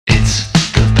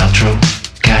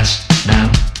Outrocast now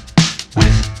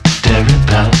with Darren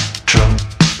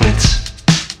Paltrowitz.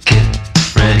 Get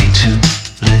ready to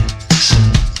listen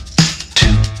to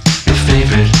your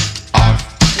favorite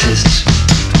artists.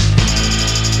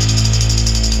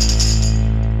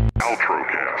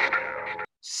 Outrocast.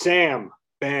 Sam,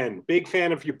 Ben, big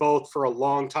fan of you both for a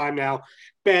long time now.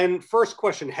 Ben, first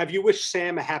question, have you wished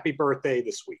Sam a happy birthday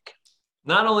this week?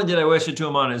 Not only did I wish it to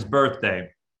him on his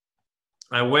birthday,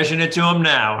 I'm wishing it to him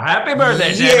now. Happy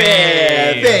birthday, Sammy!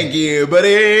 Yeah, thank you,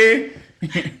 buddy.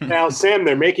 Now, Sam,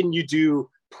 they're making you do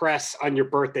press on your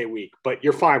birthday week, but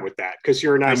you're fine with that because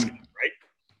you're a nice guy, right?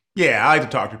 Yeah, I like to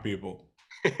talk to people.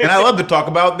 And I love to talk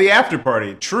about the after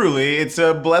party. Truly, it's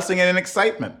a blessing and an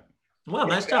excitement. Well,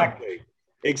 nice job.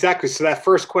 Exactly. So that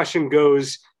first question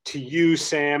goes to you,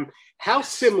 Sam. How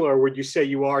similar would you say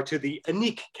you are to the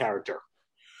Anik character?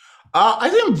 I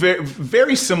think I'm very,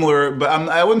 very similar, but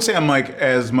I wouldn't say I'm like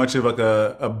as much of like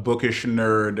a bookish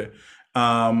nerd.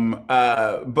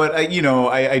 But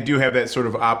I do have that sort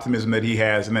of optimism that he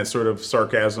has, and that sort of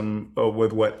sarcasm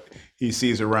with what he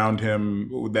sees around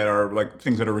him that are like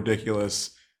things that are ridiculous.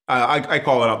 I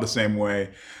call it out the same way.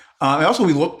 And also,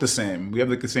 we look the same. We have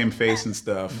like the same face and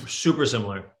stuff. Super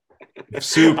similar.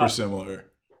 Super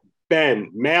similar.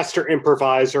 Ben, master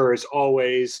improviser as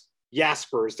always.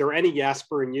 Jasper, is there any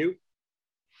Jasper in you?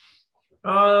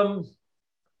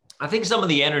 I think some of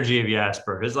the energy of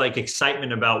Jasper, his like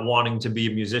excitement about wanting to be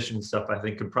a musician and stuff, I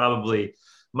think could probably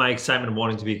my excitement of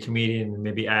wanting to be a comedian and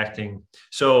maybe acting.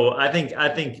 So I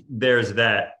think there's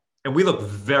that. And we look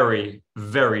very,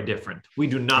 very different. We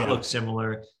do not look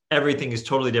similar. Everything is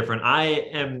totally different.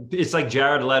 It's like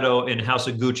Jared Leto in House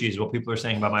of Gucci is what people are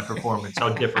saying about my performance, how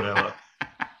different I look.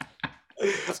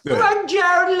 Like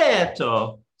Jared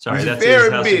Leto. Sorry, that's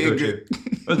his House of Gucci.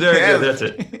 Oh, very good. That's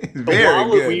it. The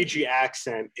Waluigi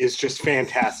accent is just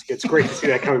fantastic. It's great to see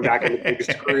that coming back on the big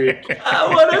screen.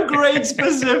 What a great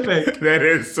specific. That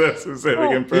is so specific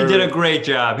and perfect. He did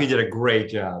a great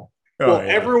job.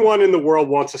 Everyone in the world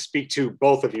wants to speak to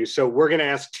both of you. So we're going to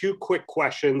ask two quick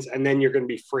questions and then you're going to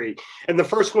be free. And the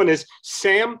first one is,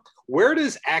 Sam, where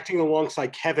does acting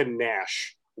alongside Kevin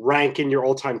Nash rank in your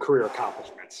all-time career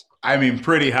accomplishments? I mean,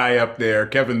 pretty high up there.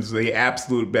 Kevin's the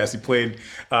absolute best. He played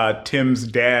Tim's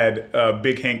dad,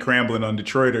 Big Hank Cramblin on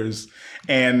Detroiters.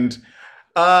 And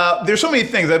there's so many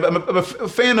things. I'm a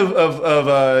fan of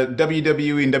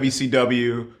WWE and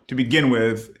WCW to begin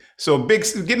with. So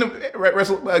getting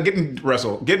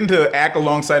to act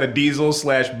alongside a Diesel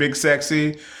 / Big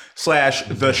Sexy /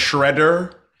 the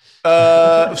Shredder,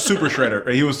 Super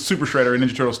Shredder. He was Super Shredder in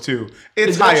Ninja Turtles 2.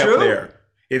 It's high up there.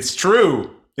 It's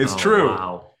true. It's true.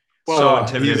 Wow. Well, so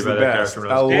intimidated by that character.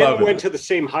 I love it. Went to the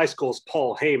same high school as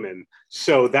Paul Heyman,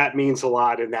 so that means a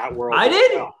lot in that world. I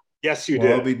did? Well. Yes, you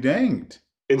did. I'll be danged.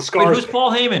 In Scars. Who's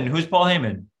Paul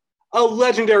Heyman? A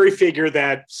legendary figure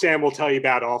that Sam will tell you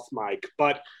about off mic.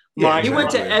 But he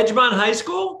went to Edgemont High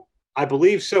School? I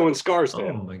believe so, in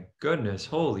Scarsdale. Oh my goodness.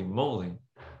 Holy moly.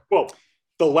 Well,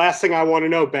 the last thing I want to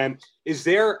know, Ben, is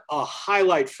there a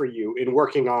highlight for you in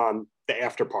working on the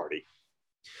Afterparty?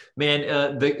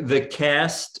 Man, the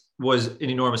cast was an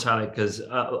enormous highlight because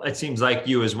it seems like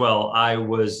you as well. I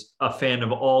was a fan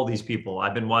of all these people.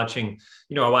 I've been watching,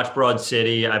 I watched Broad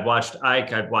City. I've watched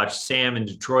Ike. I've watched Sam and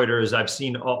Detroiters. I've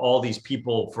seen all these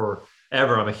people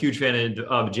forever. I'm a huge fan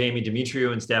of Jamie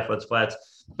Demetriou and Staff Let's Flats.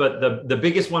 But the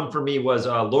biggest one for me was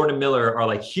Lorna Miller are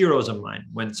like heroes of mine.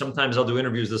 When sometimes I'll do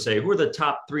interviews, they'll say, who are the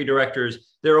top 3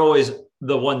 directors? They're always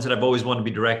the ones that I've always wanted to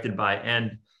be directed by.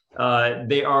 And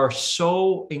they are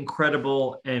so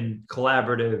incredible and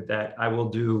collaborative that I will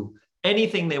do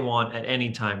anything they want at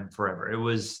any time forever.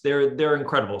 They're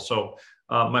incredible. So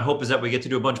my hope is that we get to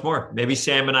do a bunch more. Maybe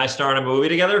Sam and I star in a movie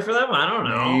together for them. I don't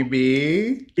know.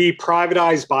 Maybe the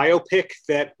privatized biopic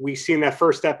that we see in that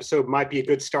first episode might be a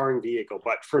good starring vehicle.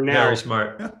 But for now, very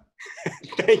smart.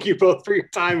 Thank you both for your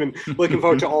time and looking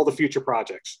forward to all the future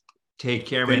projects. Take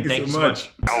care, man. Thank you so much.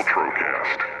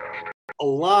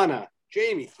 Alana,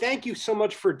 Jamie, thank you so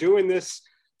much for doing this.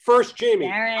 First, Jamie,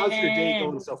 how's your day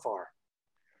going so far?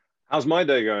 How's my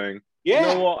day going? Yeah.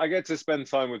 You know what? I get to spend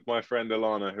time with my friend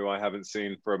Alana, who I haven't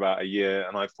seen for about a year,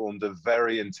 and I formed a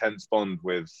very intense bond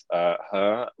with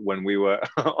her when we were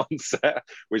on set,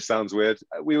 which sounds weird.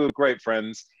 We were great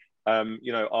friends.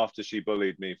 After she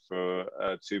bullied me for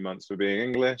 2 months for being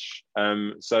English.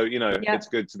 It's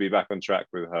good to be back on track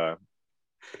with her.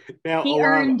 Now, he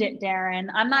earned it, Darren.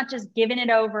 I'm not just giving it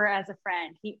over as a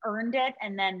friend. He earned it,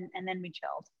 and then we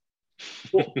chilled.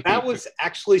 Well, that was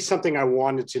actually something I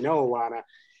wanted to know, Alana.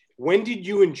 When did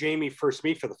you and Jamie first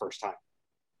meet for the first time?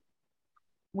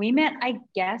 We met, I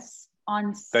guess,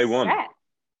 on Day one. set.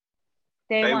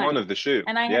 Day one of the shoot.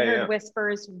 And I had heard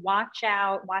whispers, watch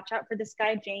out for this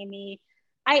guy, Jamie.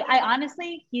 I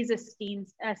honestly, he's a scene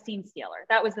stealer.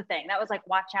 That was the thing. That was like,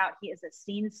 watch out, he is a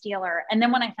scene stealer. And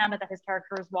then when I found out that his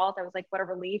character was Walt, I was like, what a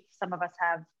relief. Some of us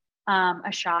have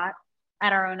a shot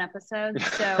at our own episodes.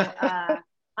 So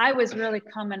I was really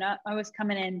coming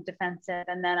in defensive.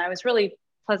 And then I was really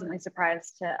pleasantly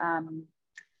surprised to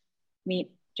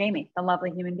meet Jamie, the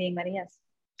lovely human being that he is.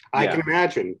 I can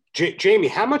imagine. Jamie,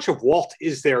 how much of Walt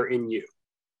is there in you?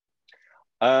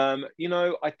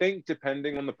 I think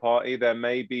depending on the party, there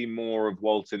may be more of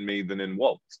Walt in me than in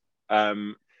Walt.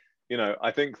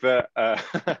 I think that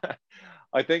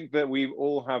I think that we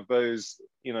all have those,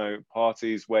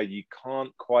 parties where you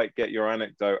can't quite get your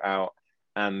anecdote out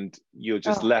and you're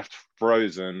just left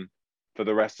frozen for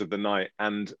the rest of the night.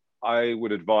 And I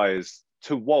would advise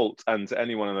to Walt and to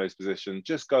anyone in those positions,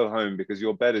 just go home because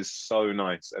your bed is so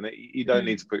nice and you don't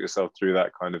need to put yourself through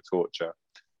that kind of torture.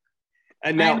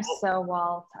 And now, I'm so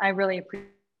Walt. I really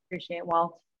appreciate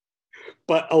Walt.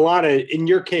 But Alana, in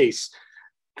your case,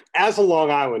 as a Long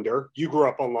Islander, you grew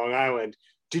up on Long Island.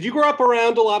 Did you grow up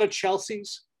around a lot of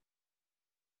Chelseas?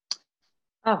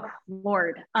 Oh,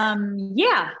 Lord.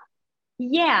 Yeah,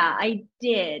 I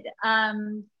did.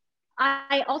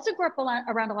 I also grew up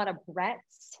around a lot of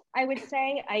Bretts, I would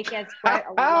say. I guess a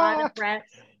lot of Bretts,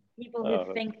 people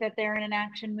who think that they're in an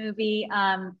action movie.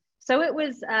 So it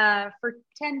was, for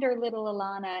tender little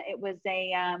Alana, it was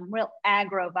a real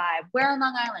aggro vibe. Where on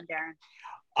Long Island, Darren?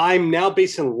 I'm now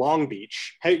based in Long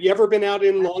Beach. Have you ever been out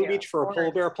in Long Beach for a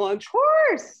polar bear plunge? Of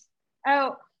course.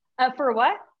 Oh, for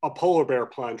what? A polar bear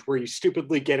plunge where you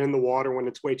stupidly get in the water when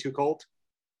it's way too cold?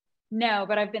 No,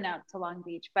 but I've been out to Long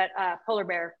Beach. But polar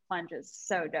bear plunge is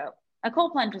so dope. A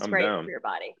cold plunge is great for your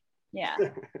body. Yeah.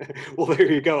 Well,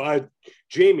 there you go.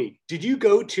 Jamie, did you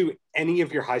go to any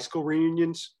of your high school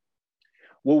reunions?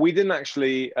 Well, we didn't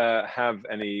actually have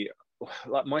any.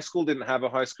 Like, my school didn't have a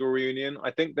high school reunion.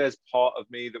 I think there's part of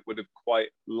me that would have quite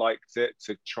liked it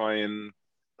to try and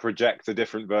project a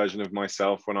different version of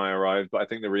myself when I arrived. But I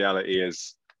think the reality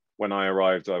is when I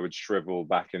arrived, I would shrivel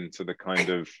back into the kind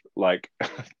of like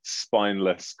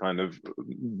spineless kind of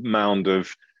mound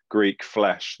of Greek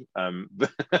flesh that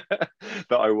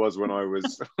I was when I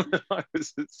was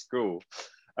at school.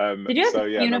 Did you have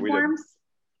uniforms?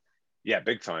 Yeah,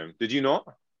 big time. Did you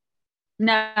not?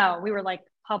 No, we were like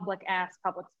public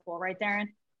school, right, Darren?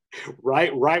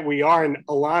 Right. We are. And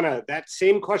Alana, that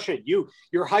same question.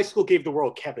 Your high school gave the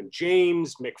world Kevin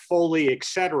James, Mick Foley,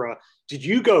 etc. Did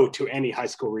you go to any high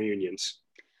school reunions?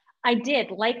 I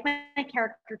did. Like my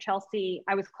character Chelsea,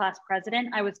 I was class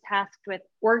president. I was tasked with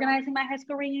organizing my high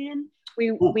school reunion.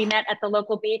 We met at the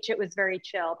local beach. It was very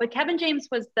chill. But Kevin James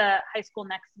was the high school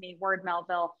next to me, Ward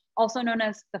Melville, also known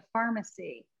as the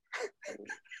pharmacy.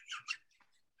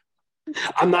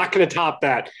 I'm not going to top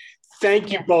that.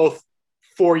 Thank you both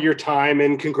for your time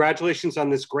and congratulations on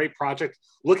this great project.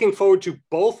 Looking forward to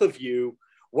both of you.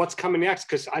 What's coming next?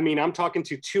 Because I'm talking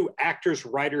to two actors,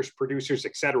 writers, producers,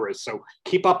 etc. So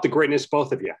keep up the greatness,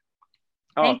 both of you.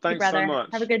 Thanks you, brother. so much.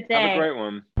 Have a good day. Have a great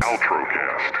one.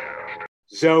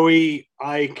 Zoe,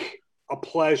 Ike, a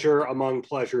pleasure among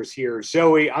pleasures here.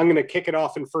 Zoe, I'm going to kick it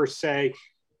off and first say,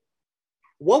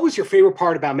 what was your favorite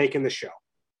part about making the show?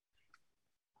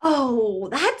 Oh,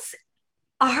 that's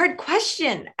a hard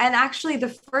question. And actually the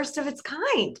first of its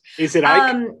kind. Is it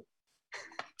Ike?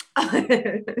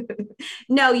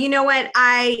 No, you know what?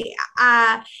 I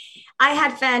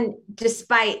had fun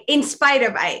in spite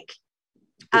of Ike.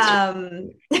 I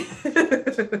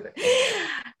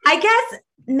guess,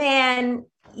 man,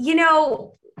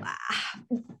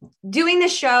 doing the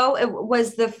show, it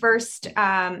was the first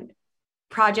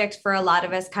project for a lot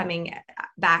of us coming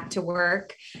back to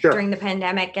work during the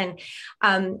pandemic. And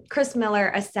Chris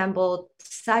Miller assembled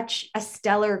such a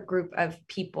stellar group of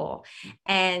people,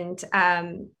 and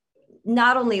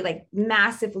not only like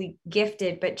massively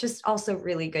gifted, but just also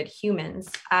really good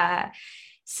humans.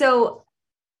 So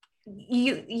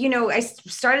I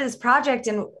started this project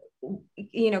and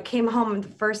came home the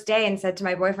first day and said to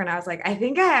my boyfriend, I was like, I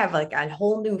think I have like a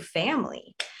whole new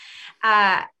family.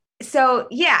 So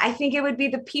yeah, I think it would be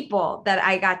the people that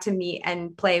I got to meet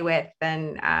and play with,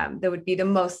 and that would be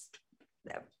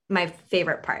my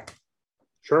favorite part.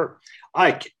 Sure.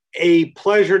 Ike, a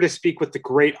pleasure to speak with the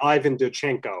great Ivan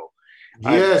Dochenko.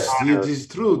 Yes, it is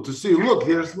true to see. Look,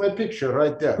 there's my picture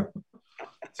right there.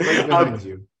 It's right behind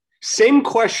you. Same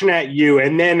question at you,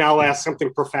 and then I'll ask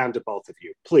something profound to both of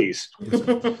you, please.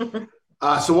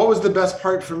 So what was the best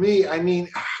part for me? I mean,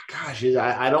 gosh,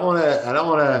 I don't want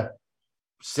to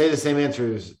say the same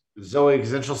answer as Zoe,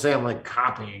 because then she'll say I'm like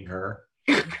copying her.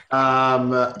 But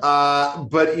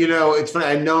you know, it's funny.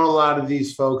 I've known a lot of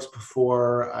these folks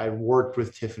before. I worked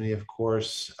with Tiffany, of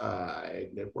course. I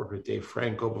had worked with Dave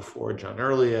Franco before, John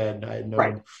Early, and I had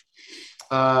Right.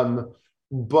 known.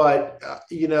 But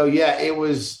you know, yeah, it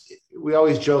was. We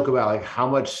always joke about like how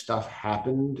much stuff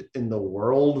happened in the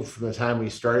world from the time we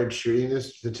started shooting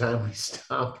this to the time we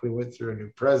stopped. We went through a new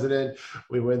president.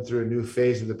 We went through a new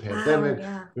phase of the pandemic.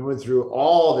 Yeah. We went through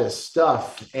all this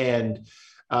stuff, and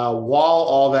while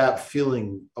all that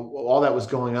was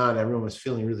going on, everyone was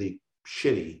feeling really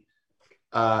shitty.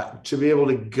 To be able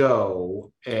to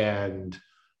go and,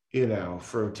 you know,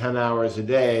 for 10 hours a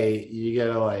day, you get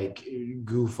to like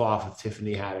goof off with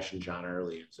Tiffany Haddish and John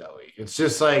Early and Zoe. It's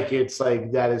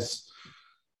like that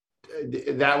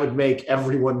would make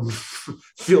everyone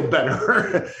feel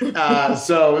better.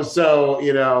 So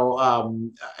you know,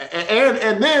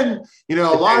 and then, you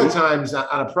know, a lot of times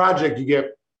on a project you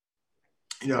get,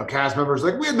 you know, cast members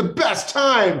like, we had the best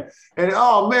time, and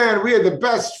oh man, we had the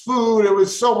best food. It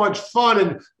was so much fun,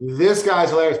 and this guy's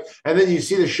hilarious. And then you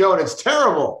see the show and it's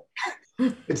terrible.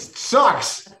 It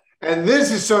sucks. And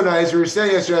this is so nice. We were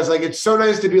saying yesterday, I was like, it's so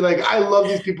nice to be like, I love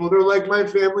these people. They're like my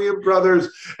family and brothers.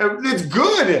 And it's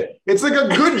good. It's like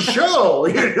a good show,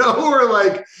 you know. We're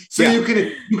like, so yeah.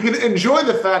 you can enjoy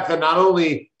the fact that not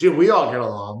only did we all get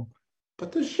along,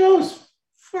 but the show's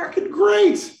fucking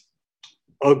great.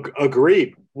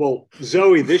 Agreed. Well,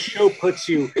 Zoe, this show puts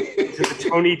you to the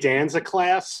Tony Danza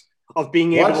class of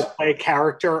being able to play a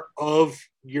character of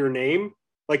your name.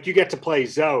 Like, you get to play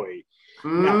Zoe.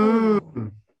 Now,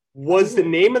 was the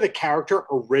name of the character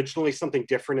originally something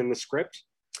different in the script?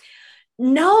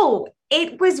 No,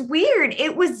 it was weird.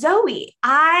 It was Zoe.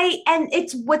 And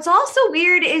it's what's also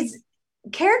weird is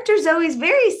character Zoe is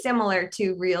very similar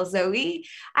to real Zoe.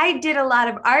 I did a lot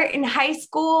of art in high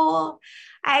school.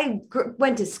 I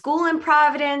went to school in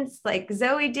Providence like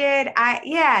Zoe did.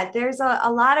 There's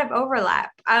a lot of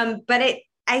overlap. But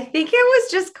I think it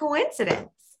was just coincidence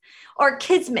or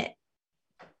kismet.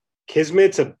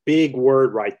 Kismet's a big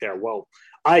word right there. Well,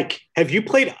 Ike, have you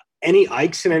played any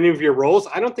Ikes in any of your roles?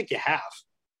 I don't think you have.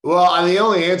 Well, the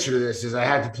only answer to this is I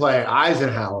had to play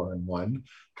Eisenhower in one.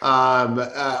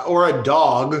 Or a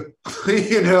dog.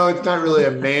 You know, it's not really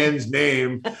a man's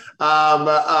name.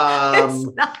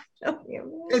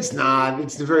 It's not.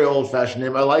 It's a very old-fashioned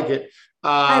name. I like it.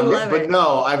 I love it.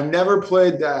 No, I've never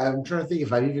played that. I'm trying to think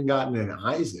if I've even gotten an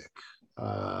Isaac.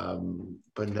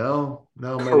 But no.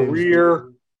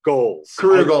 Career goals.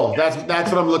 Career goals.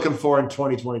 That's what I'm looking for in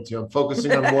 2022. I'm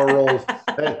focusing on more roles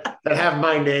that have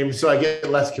my name so I get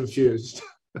less confused.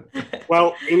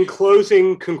 Well, in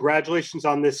closing, congratulations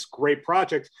on this great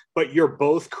project, but you're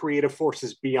both creative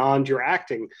forces beyond your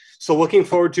acting. So looking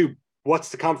forward to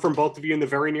what's to come from both of you in the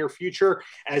very near future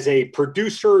as a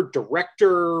producer,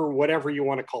 director, whatever you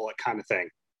want to call it, kind of thing.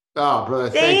 Oh, brother,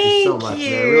 thank you so much,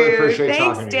 man. I really appreciate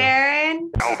talking to you. Thanks,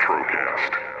 Darren.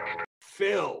 Outrocast.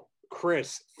 Phil,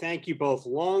 Chris, thank you both.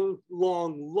 Long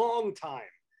time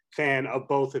fan of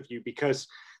both of you, because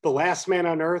The Last Man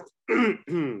on Earth,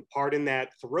 pardon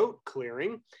that throat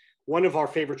clearing, one of our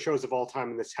favorite shows of all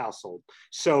time in this household.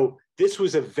 So this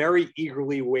was a very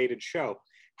eagerly awaited show.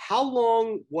 How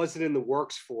long was it in the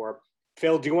works for?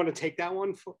 Phil, do you want to take that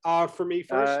one for me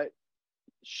first?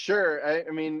 Sure.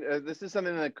 I mean, this is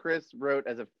something that Chris wrote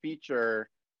as a feature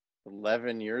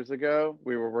 11 years ago.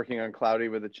 We were working on Cloudy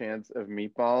with a Chance of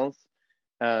Meatballs.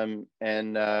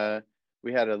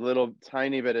 We had a little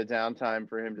tiny bit of downtime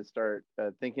for him to start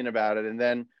thinking about it. And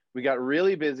then we got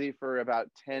really busy for about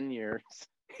 10 years.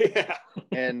 Yeah.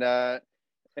 And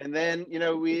then, you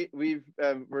know, we're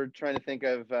trying to think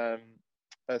of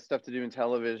stuff to do in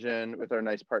television with our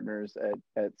nice partners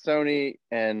at Sony.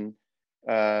 And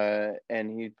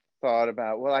he thought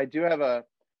about, well, I do have a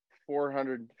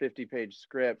 450-page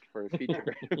script for a feature.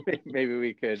 Maybe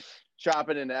we could chop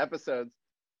it into episodes.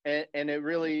 And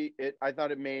I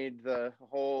thought it made the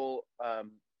whole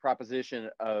proposition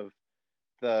of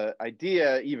the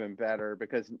idea even better,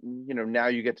 because, you know, now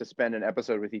you get to spend an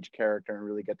episode with each character and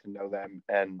really get to know them.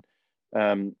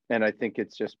 And I think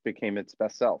it's just became its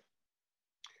best self.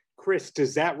 Chris,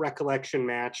 does that recollection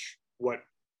match what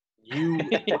you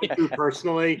do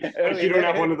personally? Like, you don't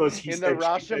have one of those in the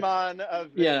Rashomon of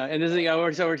and this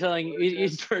is so we're telling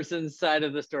each person's side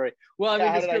of the story. Well, I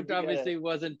mean, the script obviously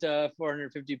wasn't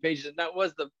 450 pages, and that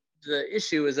was the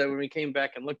issue. Is that when we came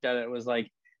back and looked at it, it was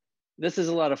like, this is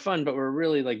a lot of fun, but we're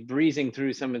really like breezing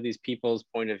through some of these people's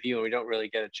point of view, and we don't really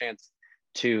get a chance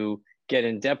to get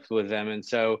in depth with them. And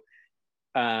so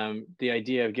the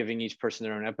idea of giving each person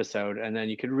their own episode, and then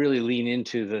you could really lean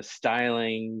into the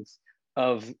stylings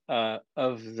of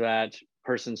that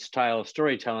person's style of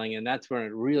storytelling, and that's when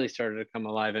it really started to come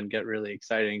alive and get really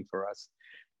exciting for us.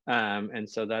 And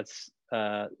so that's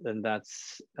how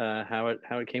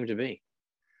it came to be.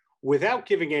 Without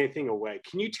giving anything away,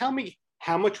 can you tell me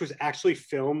how much was actually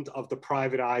filmed of the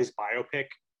Private Eyes biopic?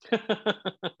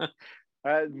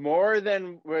 More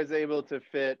than was able to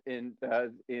fit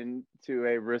into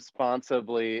a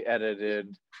responsibly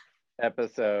edited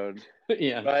episode.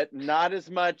 Yeah, but not as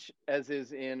much as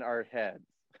is in our heads.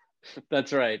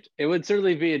 That's right. It would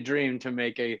certainly be a dream to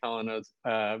make a Hall & Oates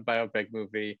biopic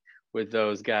movie with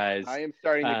those guys. I am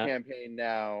starting the campaign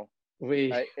now. We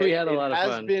had a lot of fun.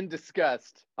 It has been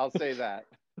discussed. I'll say that.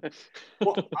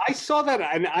 Well, I saw that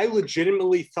and I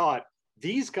legitimately thought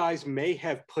these guys may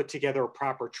have put together a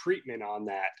proper treatment on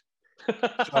that.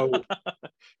 So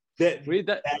we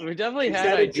definitely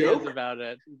had ideas about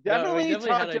it. Definitely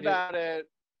talked about it.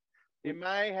 In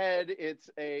my head, it's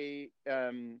a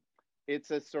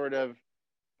sort of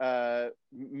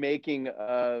making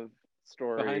of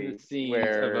story behind the scenes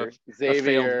where of a Xavier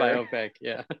failed biopic.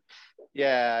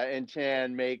 Yeah, and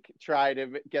Chan try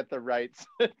to get the rights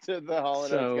to the Hall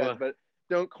 & Oates guys, but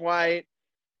don't quite.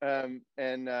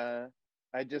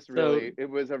 I just really, it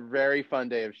was a very fun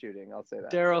day of shooting. I'll say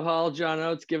that. Daryl Hall, John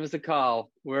Oates, give us a call.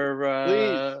 We're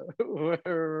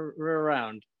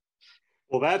around.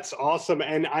 Well, that's awesome.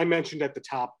 And I mentioned at the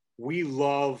top, we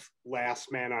love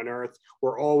Last Man on Earth.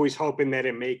 We're always hoping that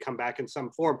it may come back in some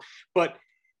form. But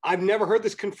I've never heard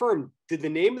this confirmed. Did the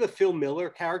name of the Phil Miller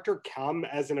character come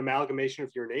as an amalgamation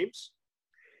of your names?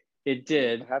 It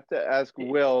did. I have to ask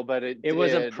Will, but it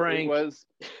was a prank. It was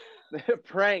a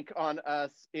prank on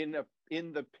us in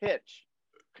the pitch,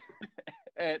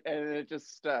 and it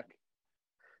just stuck.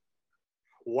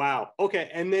 Wow. Okay.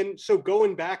 And then, so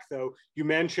going back though, you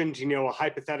mentioned, a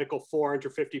hypothetical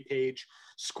 450-page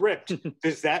script.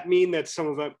 Does that mean that some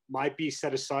of it might be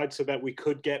set aside so that we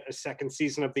could get a second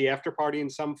season of the Afterparty in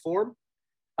some form?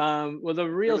 Well, the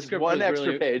real script one was extra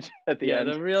really, page at the end.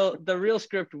 The real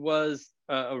script was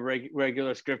a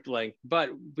regular script length,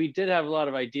 but we did have a lot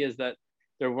of ideas that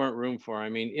there weren't room for. I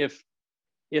mean,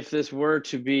 if this were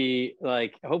to be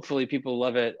like, hopefully people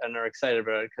love it and are excited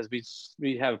about it, because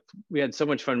we had so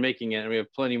much fun making it, and we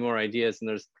have plenty more ideas, and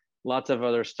there's lots of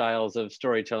other styles of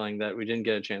storytelling that we didn't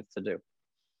get a chance to do.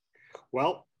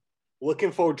 Well,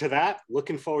 looking forward to that.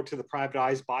 Looking forward to the Private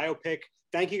Eyes biopic.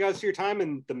 Thank you guys for your time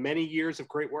and the many years of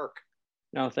great work.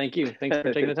 No, thank you. Thanks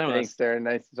for taking the time with us. Thanks, Darren.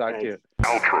 Nice to talk to you.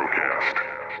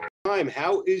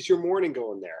 How is your morning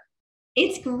going there?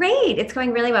 It's great. It's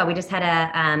going really well. We just had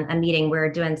a meeting.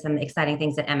 We're doing some exciting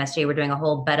things at MSG. We're doing a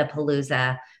whole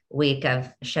Betapalooza week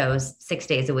of shows, 6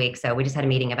 days a week. So we just had a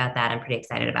meeting about that. I'm pretty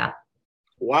excited about.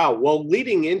 Wow. Well,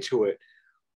 leading into it,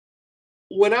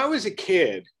 when I was a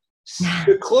kid,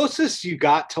 the closest you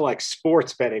got to like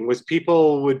sports betting was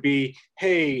people would be,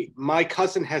 hey, my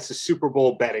cousin has a Super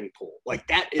Bowl betting pool. Like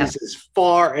that is as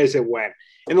far as it went.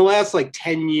 In the last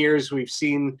 10 years, we've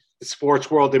seen the sports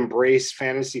world embrace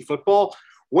fantasy football.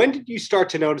 When did you start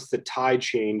to notice the tide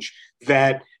change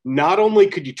that not only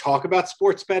could you talk about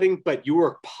sports betting, but you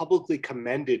were publicly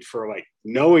commended for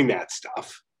knowing that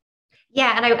stuff?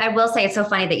 Yeah. And I will say it's so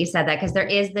funny that you said that, because there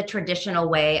is the traditional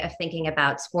way of thinking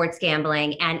about sports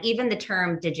gambling, and even the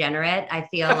term degenerate, I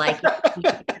feel like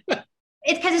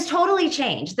it's because it's totally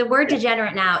changed. The word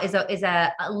degenerate now is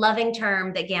a loving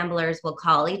term that gamblers will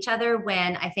call each other,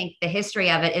 when I think the history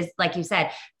of it is, like you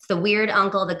said, it's the weird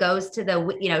uncle that goes to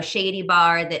the shady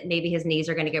bar that maybe his knees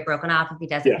are going to get broken off if he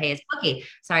doesn't pay his bookie.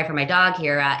 Sorry for my dog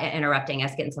here interrupting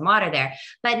us, getting some water there.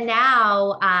 But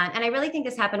now, and I really think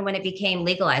this happened when it became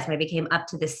legalized, when it became up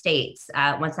to the states,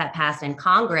 once that passed in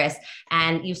Congress,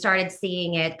 and you started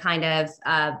seeing it kind of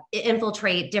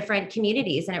infiltrate different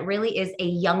communities. And it really is a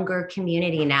younger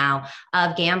community now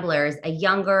of gamblers, a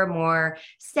younger, more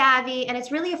savvy, and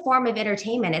it's really a form of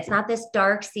entertainment. It's not this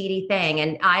dark, seedy thing.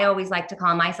 And I always like to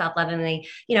call myself lovingly,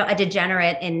 a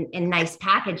degenerate in nice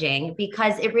packaging,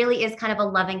 because it really is kind of a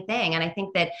loving thing. And I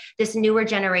think that this newer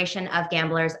generation of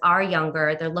gamblers are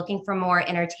younger. They're looking for more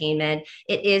entertainment.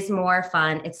 It is more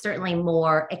fun. It's certainly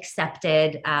more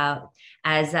accepted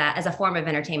as a form of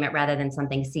entertainment rather than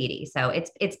something seedy. So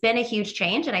it's been a huge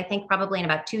change. And I think probably in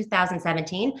about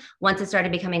 2017, once it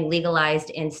started becoming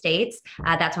legalized in states,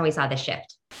 that's when we saw the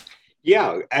shift.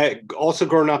 Yeah. Also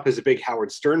growing up as a big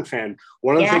Howard Stern fan,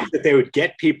 one of the things that they would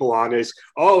get people on is,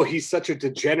 oh, he's such a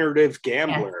degenerative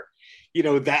gambler.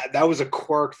 Yeah. That was a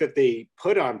quirk that they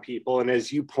put on people. And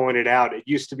as you pointed out, it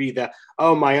used to be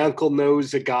my uncle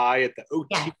knows a guy at the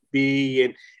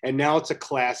OTB, and now it's a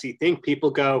classy thing.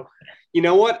 People go, you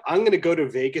know what? I'm going to go to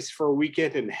Vegas for a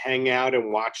weekend and hang out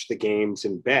and watch the games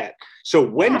and bet. So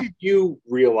when did you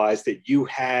realize that you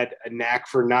had a knack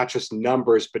for not just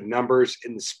numbers, but numbers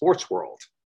in the sports world?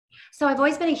 So I've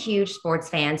always been a huge sports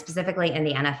fan, specifically in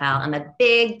the NFL. I'm a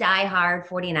big diehard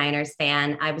 49ers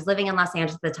fan. I was living in Los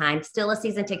Angeles at the time, still a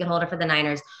season ticket holder for the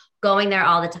Niners, going there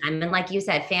all the time. And like you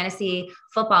said, fantasy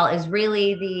football is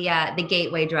really the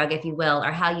gateway drug, if you will,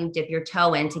 or how you dip your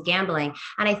toe into gambling.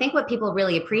 And I think what people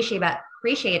really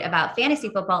appreciate about fantasy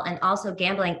football and also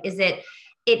gambling is it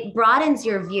broadens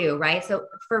your view, right? So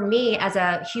for me, as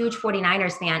a huge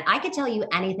 49ers fan, I could tell you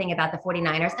anything about the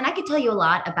 49ers, and I could tell you a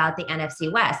lot about the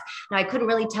NFC West. Now, I couldn't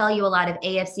really tell you a lot of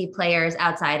AFC players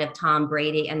outside of Tom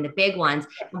Brady and the big ones.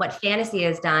 And what fantasy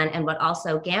has done and what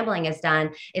also gambling has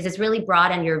done is it's really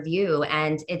broadened your view,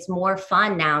 and it's more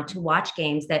fun now to watch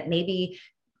games that maybe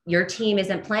your team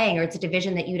isn't playing, or it's a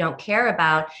division that you don't care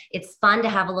about. It's fun to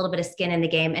have a little bit of skin in the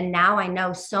game. And now I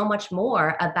know so much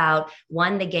more about,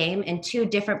 one, the game, and two,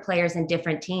 different players and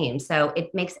different teams. So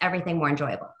it makes everything more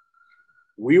enjoyable.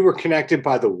 We were connected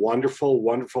by the wonderful,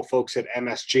 wonderful folks at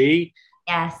MSG.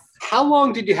 Yes. How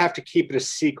long did you have to keep it a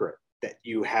secret that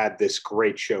you had this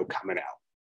great show coming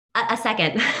out? A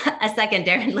second,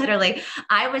 Darren. Literally,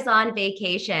 I was on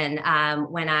vacation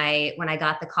when I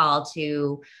got the call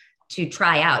to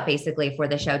try out basically for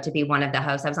the show to be one of the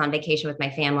hosts. I was on vacation with my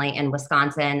family in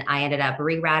Wisconsin. I ended up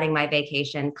rerouting my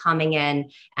vacation, coming in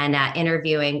and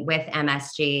interviewing with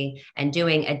MSG and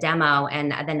doing a demo.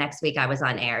 And the next week I was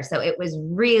on air. So it was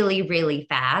really, really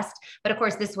fast. But of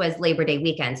course, this was Labor Day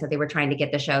weekend. So they were trying to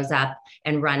get the shows up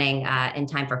and running in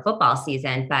time for football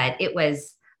season. But it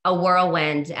was a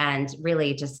whirlwind and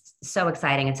really just so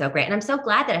exciting and so great. And I'm so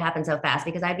glad that it happened so fast,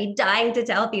 because I'd be dying to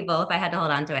tell people if I had to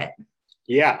hold on to it.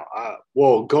 Yeah.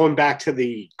 Well, going back to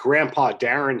the grandpa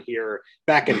Darren here,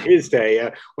 back in his day,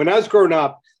 when I was growing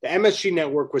up, the MSG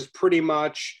network was pretty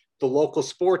much the local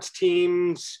sports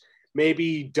teams,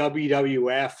 maybe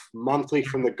WWF monthly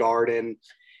from the Garden.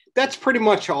 That's pretty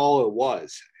much all it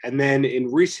was. And then in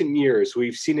recent years,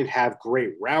 we've seen it have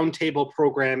great roundtable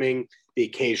programming, the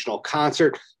occasional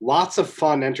concert, lots of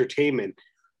fun entertainment.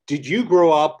 Did you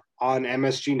grow up on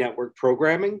MSG network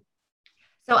programming?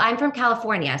 So I'm from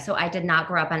California, so I did not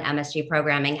grow up on MSG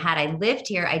programming. Had I lived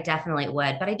here, I definitely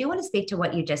would. But I do want to speak to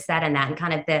what you just said in that, and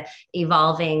kind of the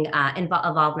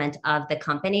involvement of the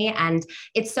company. And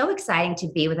it's so exciting to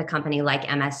be with a company like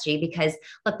MSG because,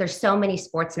 look, there's so many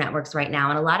sports networks right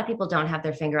now, and a lot of people don't have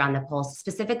their finger on the pulse,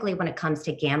 specifically when it comes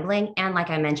to gambling. And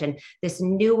like I mentioned, this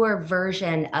newer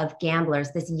version of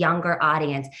gamblers, this younger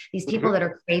audience, these people that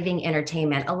are craving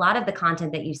entertainment. A lot of the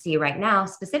content that you see right now,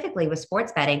 specifically with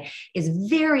sports betting, is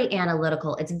very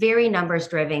analytical. It's very numbers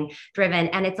driven,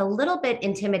 and it's a little bit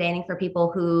intimidating for people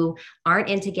who aren't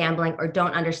into gambling or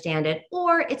don't understand it,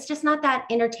 or it's just not that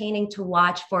entertaining to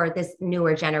watch for this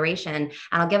newer generation. And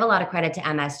I'll give a lot of credit to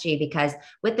MSG because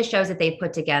with the shows that they've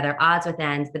put together, Odds with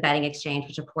Ends, The Betting Exchange,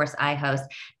 which of course I host,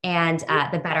 and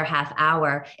The Better Half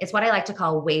Hour, it's what I like to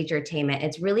call wagertainment.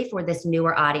 It's really for this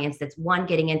newer audience that's, one,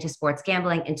 getting into sports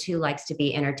gambling, and two, likes to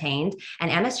be entertained. And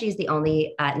MSG is the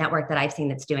only network that I've seen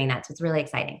that's doing that. So it's really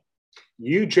exciting.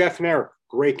 You, Jeff, and Eric,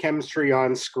 great chemistry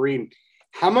on screen.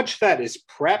 How much of that is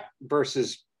prep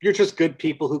versus you're just good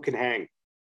people who can hang?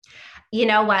 You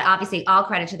know what? Obviously, all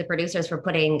credit to the producers for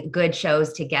putting good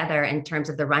shows together in terms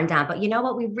of the rundown. But you know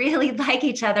what? We really like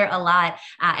each other a lot,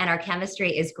 and our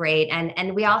chemistry is great.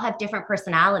 And we all have different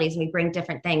personalities, and we bring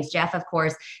different things. Jeff, of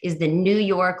course, is the New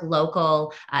York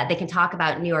local. They can talk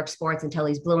about New York sports until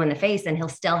he's blue in the face, and he'll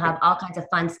still have all kinds of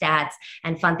fun stats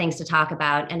and fun things to talk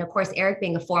about. And of course, Eric,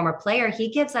 being a former player, he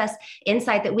gives us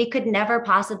insight that we could never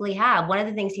possibly have. One of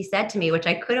the things he said to me, which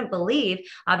I couldn't believe,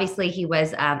 obviously he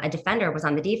was a defender, was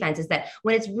on the defense, is that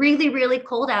when it's really, really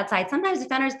cold outside, sometimes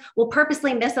defenders will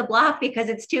purposely miss a block because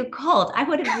it's too cold. I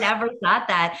would have never thought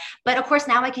that. But of course,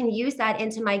 now I can use that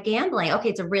into my gambling. Okay,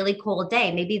 it's a really cold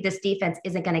day. Maybe this defense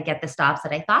isn't going to get the stops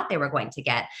that I thought they were going to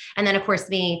get. And then of course,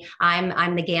 me,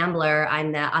 I'm the gambler.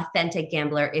 I'm the authentic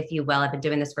gambler, if you will. I've been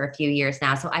doing this for a few years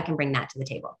now, so I can bring that to the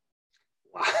table.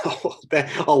 Wow,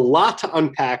 a lot to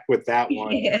unpack with that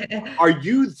one. Yeah. Are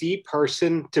you the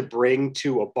person to bring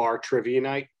to a bar trivia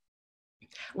night?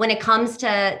 When it comes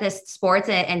to this sports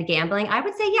and gambling, I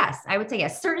would say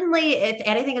yes. Certainly, if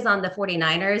anything is on the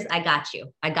 49ers, I got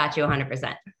you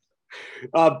 100%.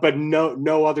 But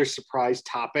no other surprise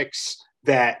topics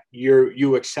that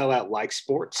you excel at, like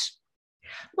sports?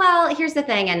 Well, here's the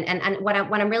thing. And what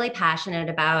I'm really passionate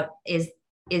about is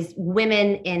is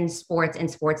women in sports and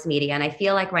sports media. And I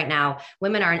feel like right now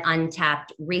women are an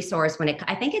untapped resource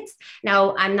I think it's,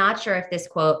 now I'm not sure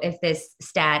if this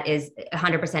stat is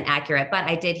 100% accurate, but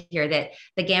I did hear that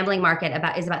the gambling market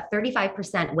is about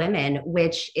 35% women,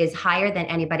 which is higher than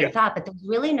anybody thought, but there's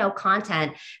really no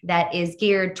content that is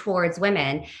geared towards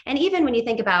women. And even when you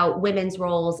think about women's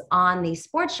roles on these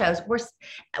sports shows,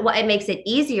 it makes it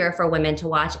easier for women to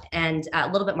watch and a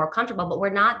little bit more comfortable, but we're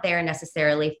not there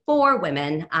necessarily for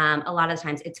women. A lot of the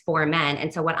times it's for men.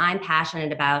 And so what I'm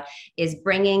passionate about is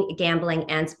bringing gambling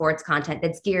and sports content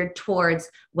that's geared towards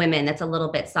women, that's a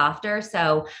little bit softer.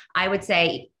 So I would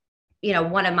say,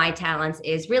 one of my talents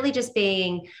is really just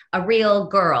being a real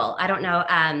girl. I don't know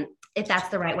if that's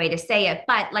the right way to say it,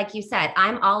 but like you said,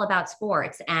 I'm all about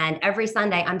sports, and every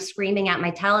Sunday I'm screaming at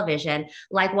my television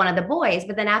like one of the boys.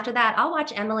 But then after that, I'll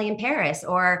watch Emily in Paris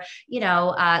or,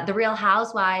 The Real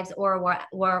Housewives or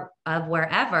of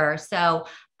wherever. So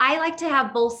I like to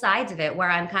have both sides of it, where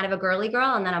I'm kind of a girly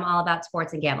girl and then I'm all about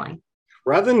sports and gambling.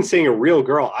 Rather than saying a real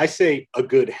girl, I say a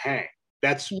good hang.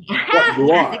 That's what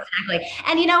you are. Exactly.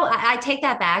 And I take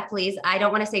that back, please. I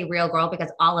don't want to say real girl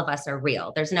because all of us are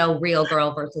real. There's no real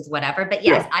girl versus whatever. But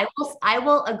yes, I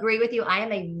will agree with you. I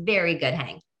am a very good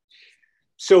hang.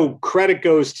 So credit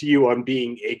goes to you on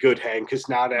being a good hang, because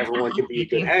not everyone can be a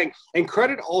good hang. And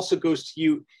credit also goes to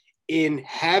you in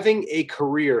having a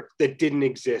career that didn't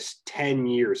exist 10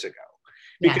 years ago.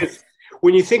 Because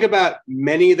when you think about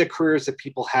many of the careers that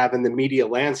people have in the media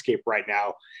landscape right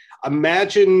now,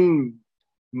 imagine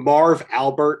Marv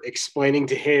Albert explaining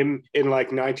to him in like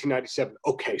 1997,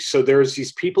 okay, so there's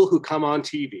these people who come on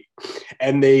TV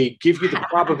and they give you the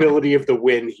probability of the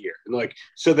win here. And like,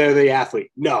 so they're the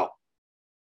athlete. No.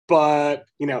 But,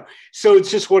 so it's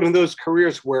just one of those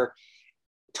careers where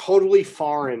totally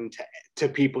foreign to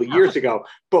people years ago.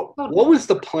 But what was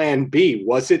the plan B?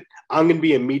 Was it, I'm going to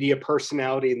be a media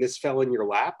personality and this fell in your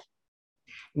lap?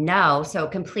 No, so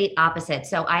complete opposite.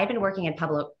 So I had been working in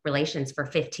public relations for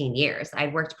 15 years.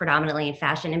 I'd worked predominantly in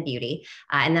fashion and beauty,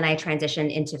 and then I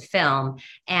transitioned into film.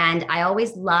 And I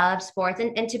always loved sports.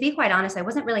 And to be quite honest, I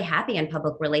wasn't really happy in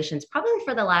public relations, probably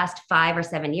for the last 5 or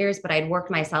 7 years, but I'd worked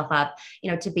myself up,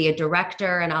 to be a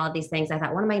director and all of these things. I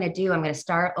thought, what am I going to do? I'm going to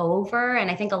start over.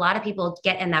 And I think a lot of people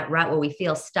get in that rut where we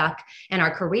feel stuck in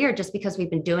our career just because we've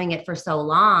been doing it for so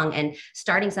long, and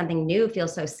starting something new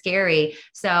feels so scary.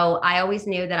 So I always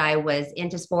knew that I was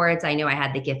into sports. I knew I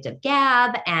had the gift of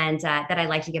gab, and that I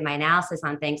like to give my analysis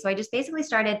on things. So I just basically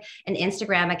started an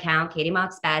Instagram account, Katie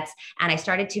Mox Bets, and I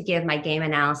started to give my game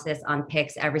analysis on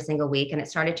picks every single week, and it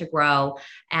started to grow.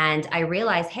 And I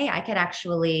realized, hey, I could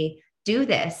actually do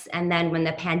this. And then when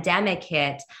the pandemic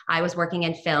hit, I was working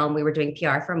in film. We were doing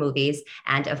PR for movies.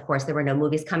 And of course, there were no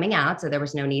movies coming out. So there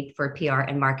was no need for PR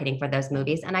and marketing for those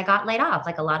movies. And I got laid off,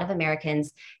 like a lot of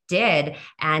Americans did.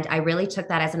 And I really took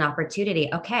that as an opportunity.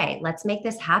 Okay, let's make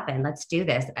this happen. Let's do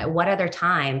this. At what other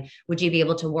time would you be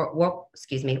able to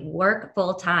work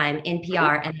full time in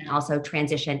PR and then also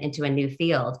transition into a new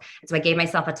field? And so I gave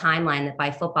myself a timeline that by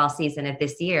football season of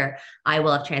this year, I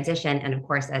will have transitioned. And of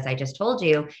course, as I just told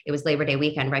you, it was Labor Day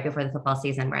weekend right before the football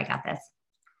season where I got this.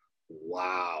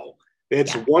 Wow.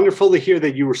 It's wonderful to hear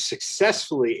that you were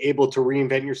successfully able to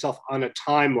reinvent yourself on a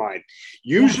timeline.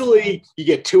 Usually you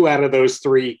get 2 out of those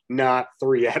 3, not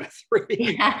 3 out of 3.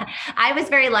 Yeah, I was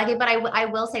very lucky, but I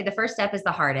will say the first step is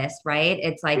the hardest, right?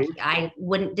 It's like I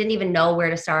didn't even know where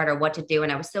to start or what to do.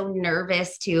 And I was so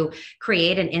nervous to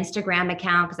create an Instagram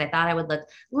account because I thought I would look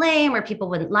lame or people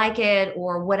wouldn't like it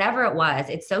or whatever it was.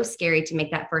 It's so scary to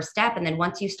make that first step. And then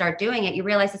once you start doing it, you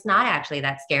realize it's not actually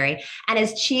that scary. And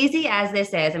as cheesy as this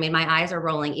is, I mean, my eyes are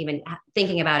rolling even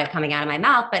thinking about it coming out of my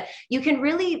mouth, but you can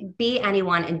really be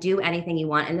anyone and do anything you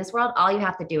want in this world. All you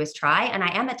have to do is try. And I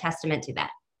am a testament to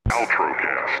that.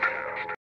 Outrocast.